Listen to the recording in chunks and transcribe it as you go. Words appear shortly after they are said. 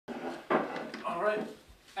All right.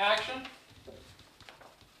 Action.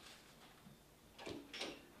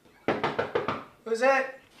 Who's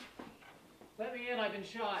that? Let me in. I've been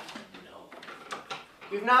shot. No.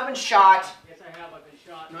 You've not been shot. Yes, I have. I've been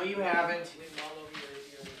shot. No, you haven't. Bleeding all over your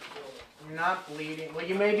building. You're not bleeding. Well,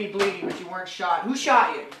 you may be bleeding, but you weren't shot. Who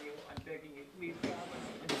shot you? I'm begging you, please,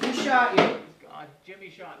 God. Who shot you? God, Jimmy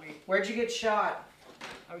shot me. Where'd you get shot?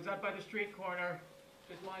 I was up by the street corner,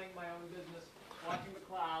 just minding my own business, watching the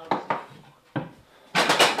clouds.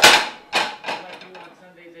 I like you on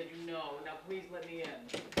Sundays, as you know. Now, please let me in.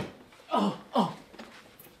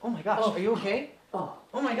 Oh my gosh, are you okay? Oh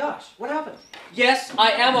my gosh, what happened? Yes,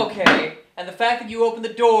 I am okay, and the fact that you opened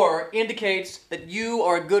the door indicates that you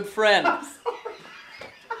are a good friend. I'm sorry.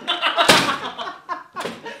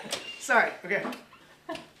 Sorry, okay.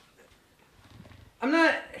 I'm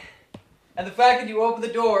not... And the fact that you opened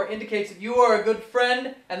the door indicates that you are a good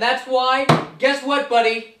friend, and that's why, guess what,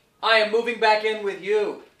 buddy? I am moving back in with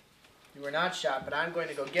you. You were not shot, but I'm going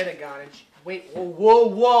to go get a gun and... Wait,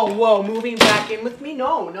 whoa, moving back in with me?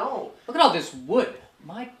 No. Look at all this wood.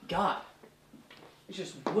 My God. There's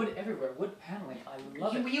just wood everywhere, wood paneling. I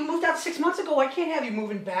love it. You moved out 6 months ago. I can't have you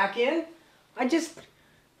moving back in. I just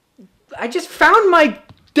found my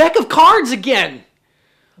deck of cards again.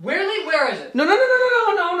 Really? Where is it? No.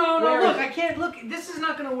 Where Look, is it? I can't. Look, this is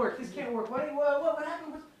not going to work. This can't work. What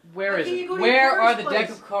happened? Where is it? Where Where are the place? deck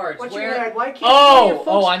of cards? Why Where? can't you go to your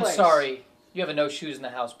folks' I'm place? sorry. You have a no shoes in the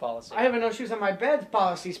house policy. I have a no shoes on my bed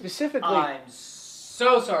policy specifically. I'm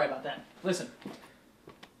so sorry about that. Listen,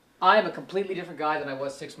 I am a completely different guy than I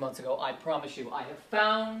was 6 months ago. I promise you. I have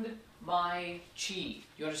found my chi.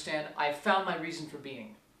 You understand? I have found my reason for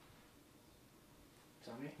being.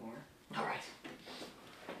 Tell me more. All right.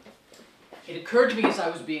 It occurred to me as I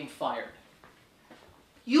was being fired.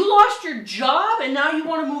 You lost your job and now you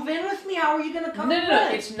want to move in with me? How are you going to come No.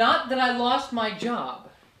 in? It's not that I lost my job.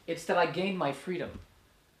 It's that I gained my freedom.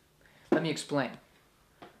 Let me explain.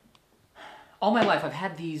 All my life I've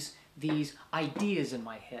had these ideas in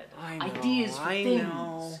my head. I know, ideas for I things.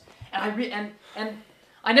 know. And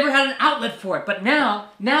I never had an outlet for it. But now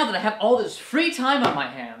that I have all this free time on my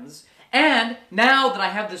hands, and now that I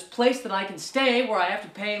have this place that I can stay where I have to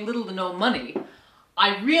pay little to no money,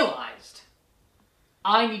 I realized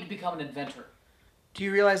I need to become an inventor. Do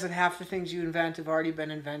you realize that half the things you invent have already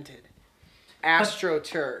been invented?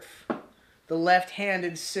 AstroTurf. The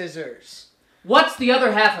left-handed scissors. What's the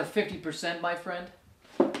other half of 50%, my friend?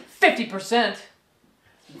 50%?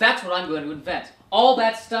 That's what I'm going to invent. All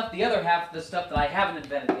that stuff, the other half of the stuff that I haven't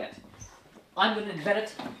invented yet. I'm going to invent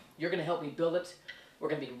it. You're going to help me build it. We're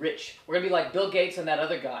going to be rich. We're going to be like Bill Gates and that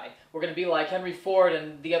other guy. We're going to be like Henry Ford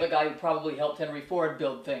and the other guy who probably helped Henry Ford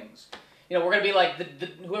build things. You know, we're going to be like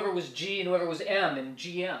whoever was G and whoever was M in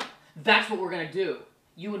GM. That's what we're going to do.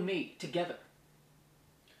 You and me, together.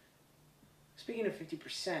 Speaking of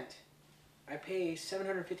 50%, I pay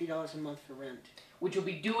 $750 a month for rent. Which you'll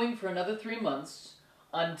be doing for another 3 months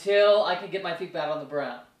until I can get my feet back on the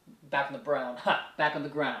ground. Back on the ground. Ha! Back on the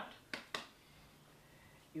ground.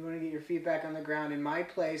 You want to get your feet back on the ground in my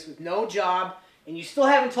place with no job, and you still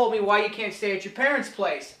haven't told me why you can't stay at your parents'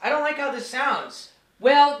 place. I don't like how this sounds.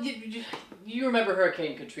 Well, you remember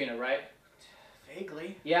Hurricane Katrina, right?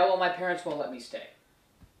 Vaguely. Yeah, well, my parents won't let me stay.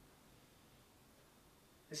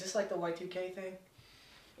 Is this like the Y2K thing?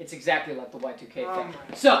 It's exactly like the Y2K Oh thing.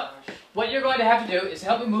 my So, gosh. what you're going to have to do is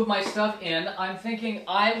help me move my stuff in. I'm thinking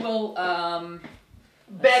I will,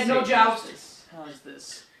 Bed, no joust. How's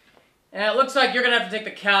this? It looks like you're going to have to take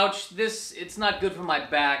the couch. It's not good for my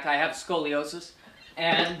back. I have scoliosis.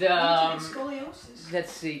 And, Scoliosis.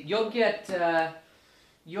 let's see. I'll get the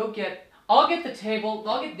table.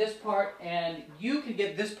 I'll get this part, and you can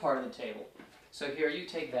get this part of the table. So here, you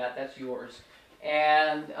take that. That's yours.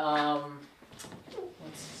 And,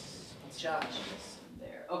 what's Josh.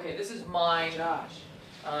 there? Okay, this is mine. Josh.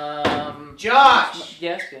 Josh!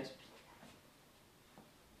 Yes.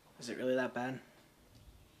 Is it really that bad?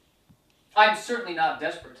 I'm certainly not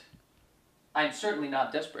desperate. I'm certainly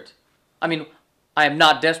not desperate. I mean, I am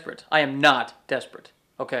not desperate. I am not desperate.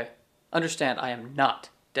 Okay? Understand, I am not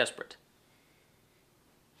desperate.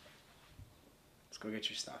 Let's go get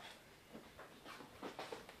your stuff.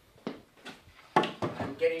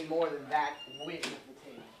 I'm getting more than that width of the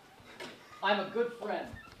table. I'm a good friend.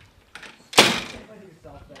 Let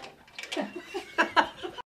yourself that.